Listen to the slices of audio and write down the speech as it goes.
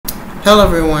Hello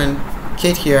everyone,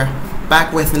 Kit here,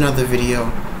 back with another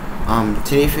video.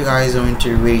 Today for you guys I'm going to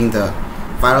be reading the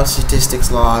Vital Statistics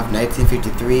Law of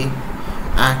 1953,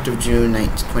 Act of June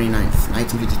 29th,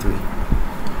 1953.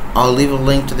 I'll leave a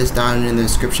link to this down in the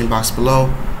description box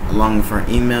below, along with our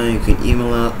email. You can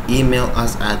email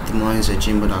us at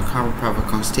themillennials@gmail.com for private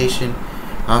consultation.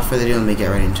 Without further ado, let me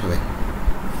get right into it.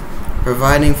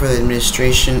 Providing for the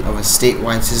administration of a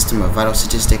statewide system of vital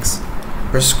statistics,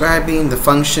 prescribing the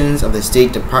functions of the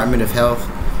State Department of Health,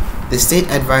 the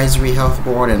State Advisory Health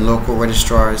Board, and local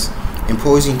registrars,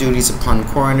 imposing duties upon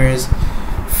coroners,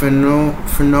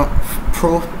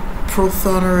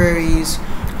 prothoneraries,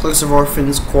 clerks of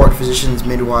orphans, court physicians,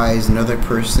 midwives, and other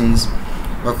persons,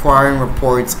 requiring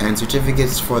reports and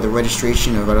certificates for the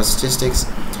registration of vital statistics,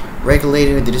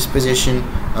 regulating the disposition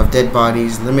of dead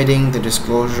bodies, limiting the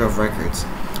disclosure of records,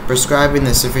 prescribing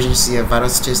the sufficiency of vital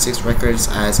statistics records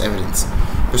as evidence,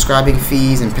 prescribing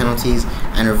fees and penalties,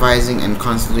 and revising and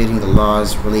consolidating the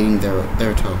laws relating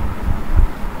thereto.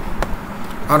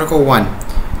 Article 1.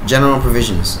 General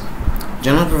Provisions.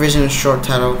 General Provisions short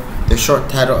title. The short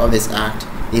title of this act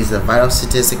is the Vital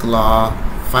Statistics Law of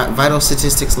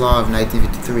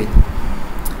 1953.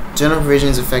 General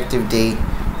Provisions effective date.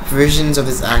 Provisions of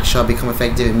this act shall become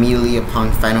effective immediately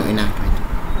upon final enactment.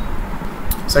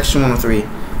 Section 103.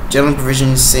 General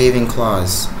Provisions Saving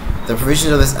Clause. The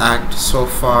provisions of this act, so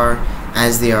far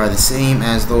as they are the same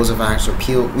as those of acts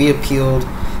repealed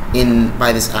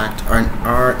by this act,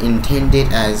 are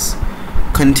intended as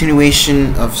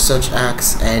continuation of such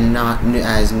acts and not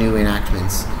as new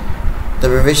enactments. The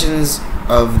provisions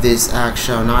of this act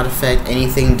shall not affect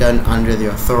anything done under the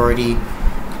authority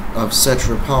of such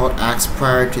repealed acts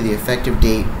prior to the effective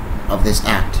date of this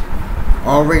act.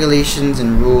 All regulations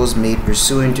and rules made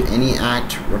pursuant to any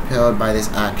act repealed by this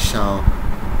act shall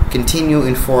continue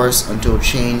in force until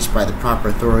changed by the proper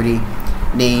authority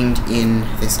named in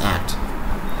this act.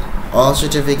 All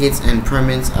certificates and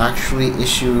permits actually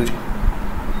issued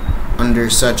under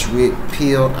such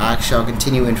repealed act shall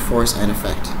continue in force and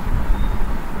effect.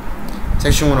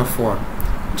 Section 104.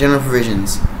 General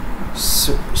Provisions.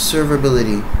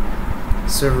 Severability.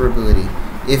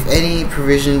 If any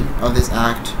provision of this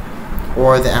act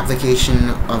or the application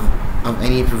of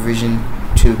any provision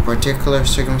to particular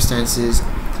circumstances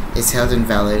is held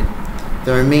invalid,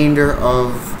 the remainder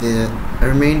of the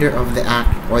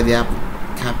act or the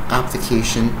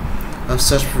application of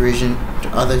such provision to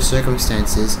other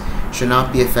circumstances should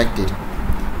not be affected.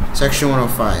 Section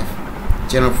 105.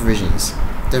 General Provisions.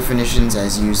 Definitions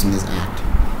as used in this act.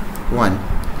 1.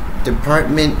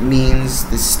 Department means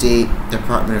the State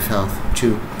Department of Health.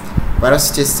 2. Vital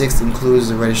statistics includes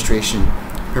the registration,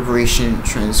 preparation,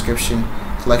 transcription,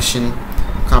 collection,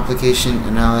 complication,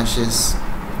 analysis,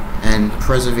 and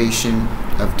preservation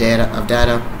of data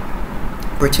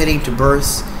pertaining to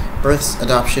births,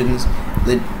 adoptions,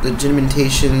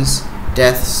 legitimatations,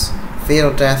 deaths,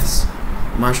 fatal deaths,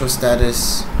 marital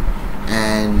status,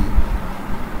 and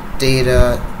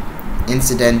data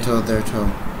incidental thereto.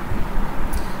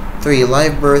 3.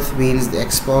 Live birth means the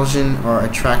expulsion or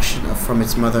attraction from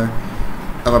its mother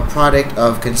of a product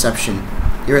of conception,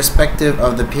 irrespective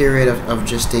of the period of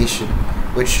gestation,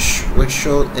 which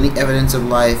showed any evidence of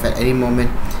life at any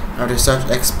moment after such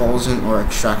expulsion or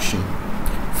extraction.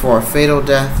 4. Fetal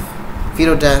death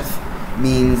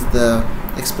means the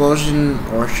expulsion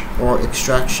or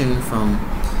extraction from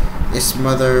its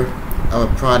mother of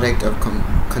a product of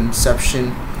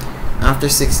conception after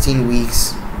 16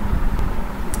 weeks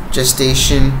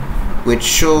gestation, which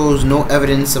shows no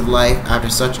evidence of life after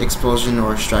such expulsion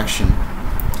or extraction.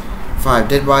 5.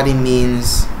 Dead body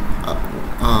means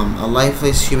a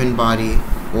lifeless human body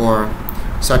or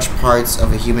such parts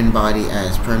of a human body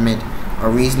as permit a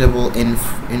reasonable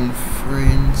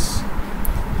inference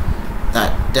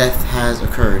that death has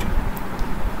occurred.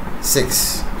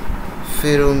 6.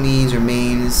 Fetal means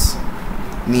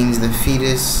the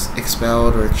fetus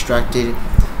expelled or extracted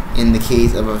in the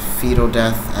case of a fetal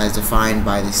death as defined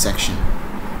by this section.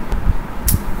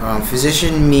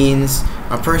 Physician means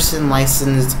a person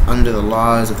licensed under the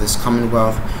laws of this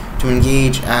Commonwealth to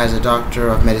engage as a doctor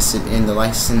of medicine in the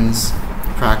licensed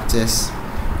practice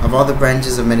of all the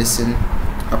branches of medicine.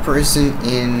 A person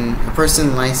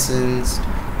licensed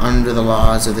under the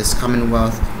laws of this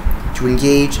Commonwealth to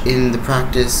engage in the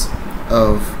practice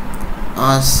of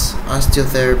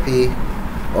osteotherapy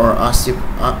or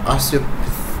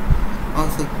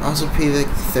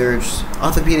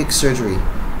orthopedic surgery.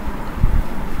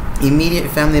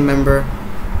 Immediate family member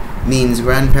means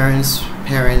grandparents,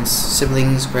 parents,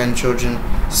 siblings, grandchildren,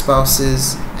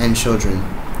 spouses, and children.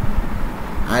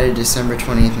 Added December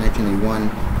 20th, 1981.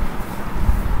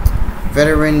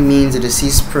 Veteran means a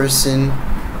deceased person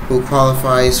who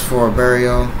qualifies for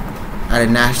burial at a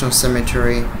national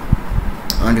cemetery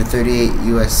under 38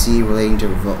 U.S.C. relating to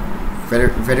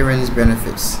veterans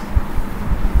benefits.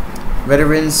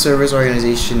 Veterans Service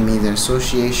Organization means an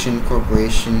association,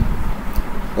 corporation,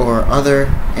 or other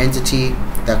entity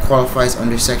that qualifies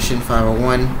under Section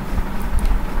 501,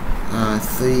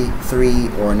 3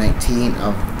 or 19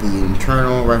 of the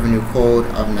Internal Revenue Code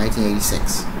of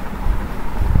 1986.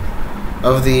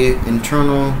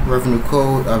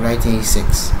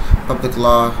 Public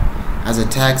law as a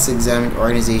tax-exempt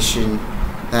organization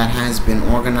that has been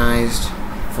organized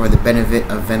for the benefit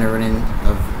of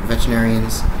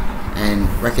veterinarians and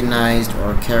recognized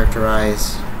or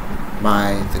characterized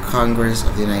by the Congress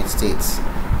of the United States.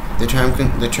 The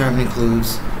term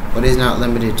includes, but is not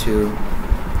limited to,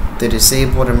 the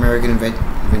disabled American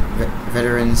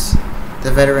veterans,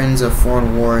 the veterans of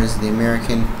foreign wars, the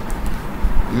American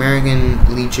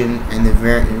Legion, and the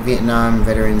Vietnam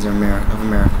veterans of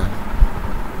America.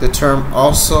 The term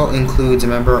also includes a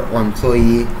member or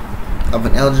employee of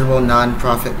an eligible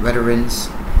non-profit Veterans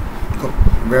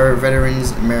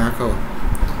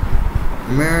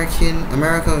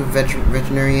America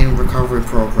Veterinarian Recovery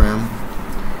Program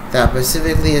that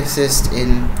specifically assists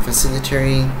in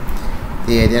facilitating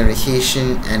the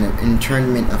identification and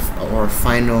internment or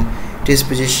final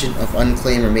disposition of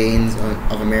unclaimed remains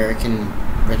of American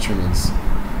veterans.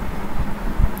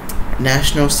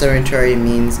 National Cemetery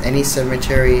means any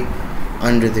cemetery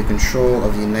under the control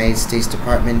of the United States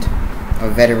Department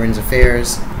of Veterans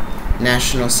Affairs,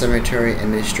 National Cemetery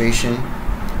Administration,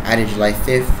 added July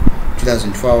 5th,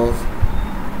 2012.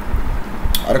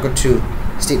 Article 2,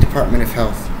 State Department of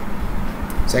Health.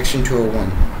 Section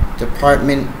 201,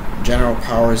 Department General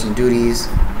Powers and Duties.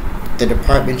 The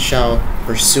Department shall,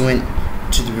 pursuant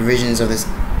to the provisions of the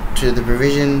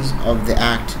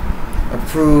Act,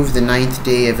 approve the 9th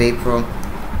day of April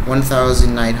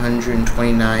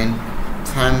 1929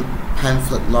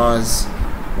 Pamphlet Laws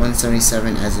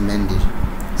 177 as amended.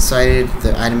 Cited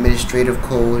the Administrative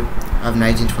Code of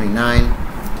 1929.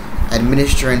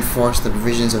 Administer and enforce the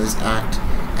provisions of this Act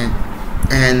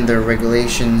and the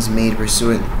regulations made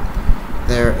pursuant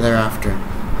thereafter.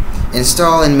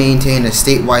 Install and maintain a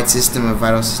statewide system of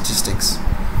vital statistics.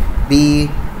 Be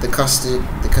the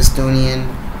custodian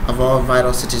of all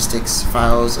vital statistics,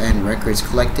 files, and records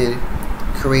collected,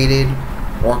 created,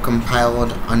 or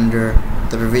compiled under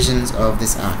the provisions of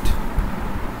this Act.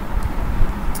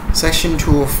 Section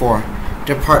 204.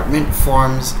 Department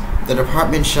Forms. The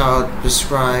Department shall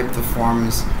prescribe the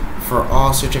forms for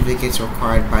all certificates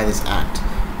required by this Act.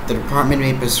 The Department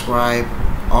may prescribe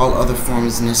all other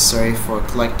forms necessary for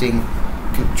collecting,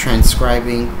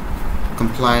 transcribing,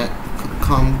 compiling,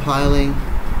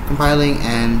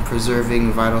 and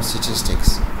preserving vital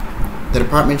statistics. The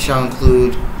Department shall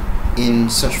include in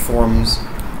such forms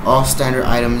all standard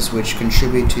items which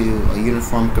contribute to a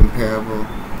uniform, comparable,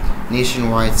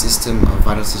 nationwide system of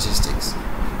vital statistics.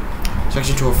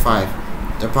 Section 205.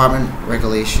 Department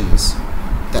Regulations.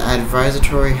 The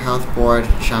Advisory Health Board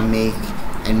shall make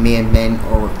and may amend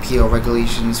or repeal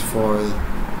regulations for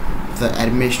the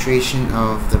administration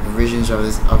of the provisions of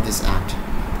this Act.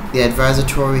 The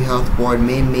Advisory Health Board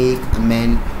may make,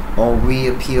 amend, or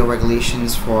repeal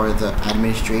regulations for the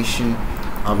administration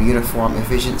of a uniform,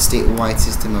 efficient statewide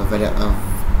system of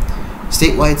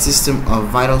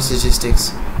vital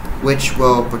statistics, which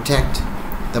will protect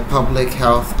the public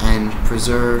health and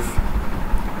preserve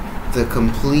the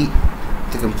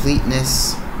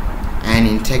completeness and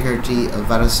integrity of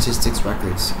vital statistics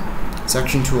records.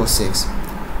 Section 206.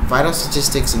 Vital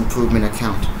Statistics Improvement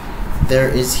Account. There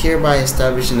is hereby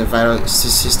established in the Vital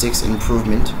Statistics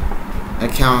Improvement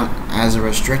Account as a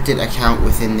restricted account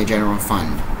within the General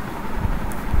Fund.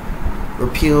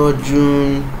 Repealed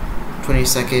June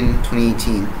 22nd,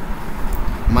 2018.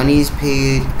 Monies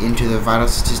paid into the Vital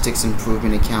Statistics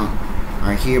Improvement Account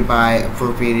are hereby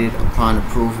appropriated upon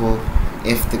approval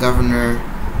if the Governor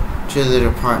to the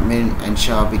Department and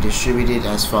shall be distributed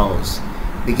as follows,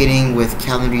 beginning with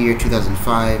calendar year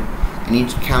 2005 and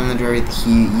each calendar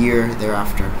year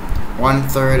thereafter.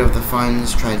 1/3 of the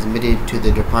funds transmitted to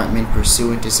the Department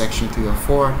pursuant to Section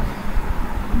 304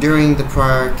 during the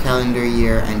prior calendar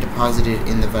year and deposited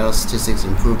in the Vital Statistics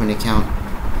Improvement Account,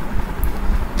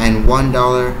 and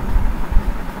 $1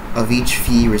 of each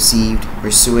fee received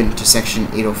pursuant to Section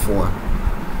 804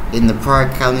 in the prior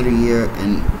calendar year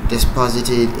and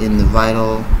deposited in the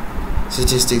Vital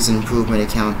Statistics Improvement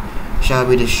Account shall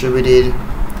be distributed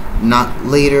not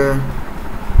later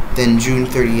than June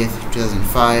 30th,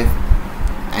 2005,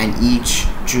 and each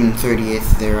June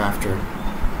 30th thereafter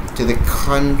to the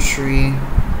country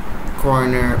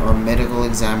coroner or medical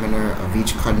examiner of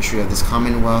each country of this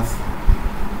Commonwealth,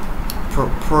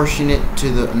 proportionate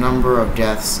to the number of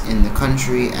deaths in the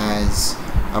country as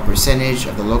a percentage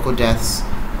of the local deaths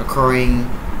occurring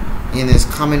in this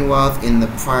Commonwealth in the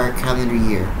prior calendar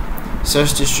year.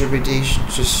 Such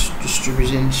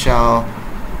distribution shall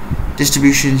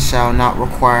not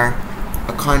require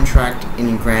a contract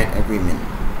in grant agreement.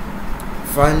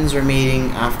 Funds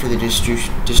remaining after the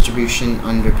distribution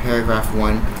under paragraph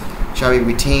 1 shall be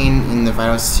retained in the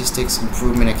Vital Statistics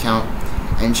Improvement Account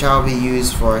and shall be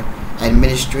used for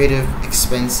administrative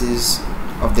expenses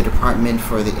of the department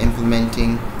for the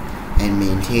implementing and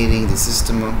maintaining the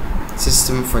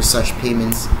system for such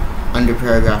payments under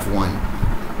paragraph 1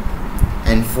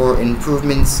 and for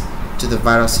improvements to the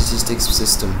vital statistics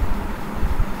system.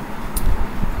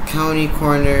 County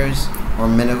coroners or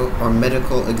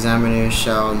medical examiners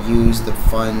shall use the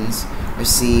funds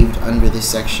received under this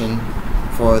section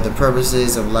for the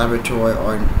purposes of laboratory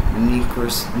or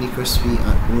necropsy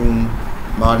room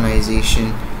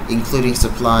modernization, including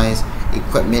supplies,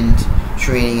 equipment,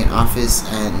 training in office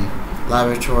and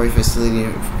laboratory facility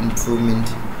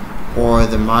improvement, or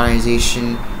the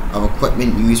modernization of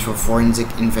equipment used for forensic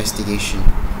investigation.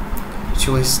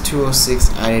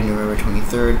 206 added November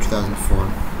 23rd, 2004.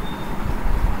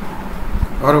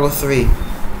 Article 3.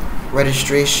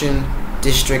 Registration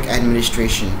District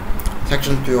Administration.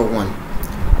 Section 301.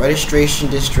 Registration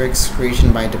districts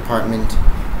creation by department.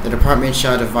 The department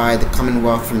shall divide the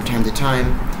Commonwealth from time to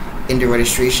time into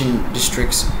registration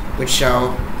districts which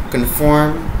shall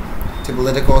conform to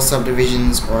political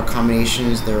subdivisions or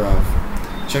combinations thereof.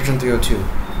 Section 302.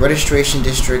 Registration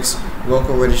districts,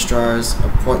 local registrars,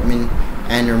 appointment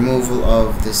and removal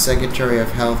of the Secretary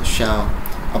of Health shall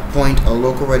appoint a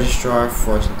local registrar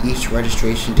for each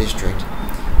registration district.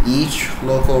 Each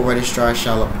local registrar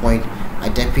shall appoint a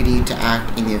deputy to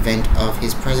act in the event of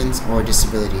his presence or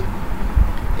disability.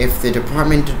 If the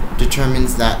department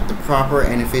determines that the proper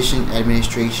and efficient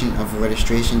administration of a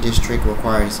registration district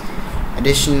requires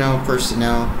additional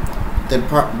personnel, the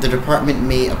department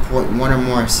may appoint one or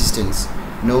more assistants.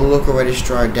 No local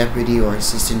registrar, deputy, or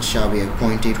assistant shall be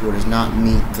appointed who does not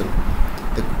meet the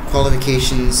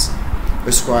qualifications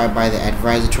prescribed by the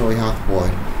Advisory Health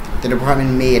Board. The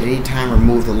department may at any time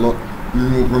remove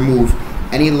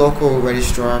any local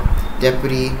registrar,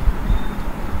 deputy,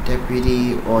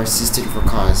 or assistant for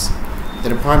cause. The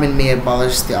department may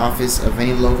abolish the office of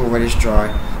any local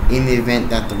registrar in the event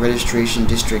that the registration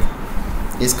district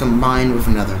is combined with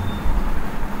another.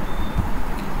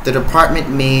 The department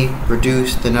may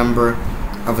reduce the number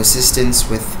of assistants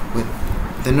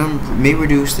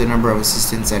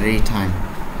at any time.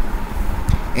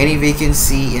 Any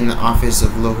vacancy in the office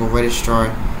of local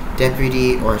registrar,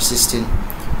 deputy, or assistant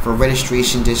for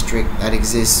registration district that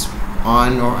exists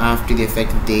on or after the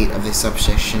effective date of the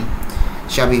subsection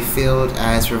shall be filled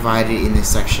as provided in this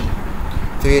section.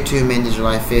 302 amended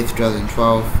July 5th,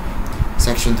 2012.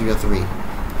 Section 303.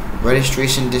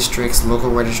 Registration districts,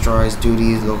 local registrars'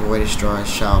 duties. Local registrars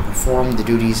shall perform the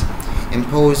duties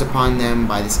imposed upon them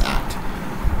by this Act,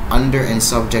 under and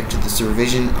subject to the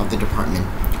supervision of the department.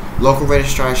 Local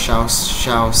registrars shall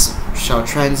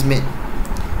transmit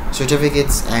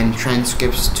certificates and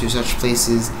transcripts to such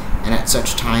places and at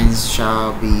such times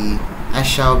shall be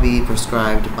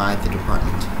prescribed by the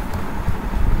department.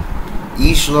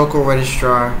 Each local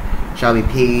registrar shall be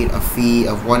paid a fee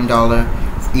of $1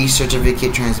 for each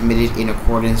certificate transmitted in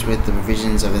accordance with the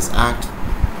provisions of this Act,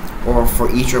 or for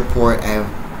each report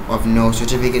of no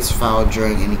certificates filed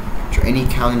during any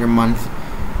calendar month.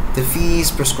 The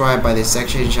fees prescribed by this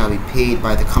section shall be paid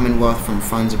by the Commonwealth from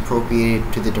funds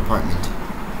appropriated to the department.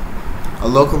 A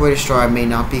local registrar may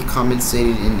not be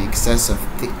compensated in excess of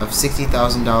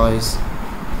 $60,000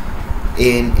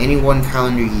 in any one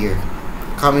calendar year.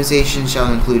 Compensation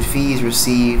shall include fees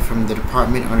received from the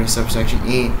department under subsection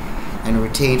A and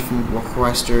retained from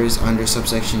requesters under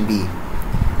subsection B.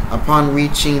 Upon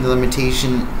reaching the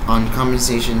limitation on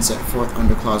compensation set forth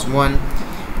under clause 1,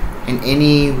 in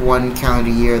any one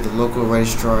calendar year, the local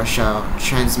registrar shall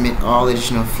transmit all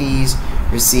additional fees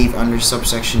received under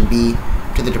subsection B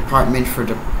to the department for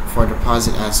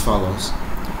deposit as follows.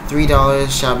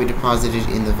 $3 shall be deposited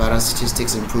in the Vital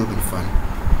Statistics Improvement Fund.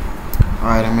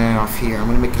 Alright, I'm ending off here. I'm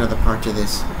going to make another part to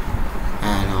this.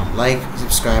 And like,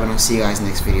 subscribe, and I'll see you guys in the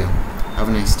next video. Have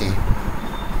a nice day.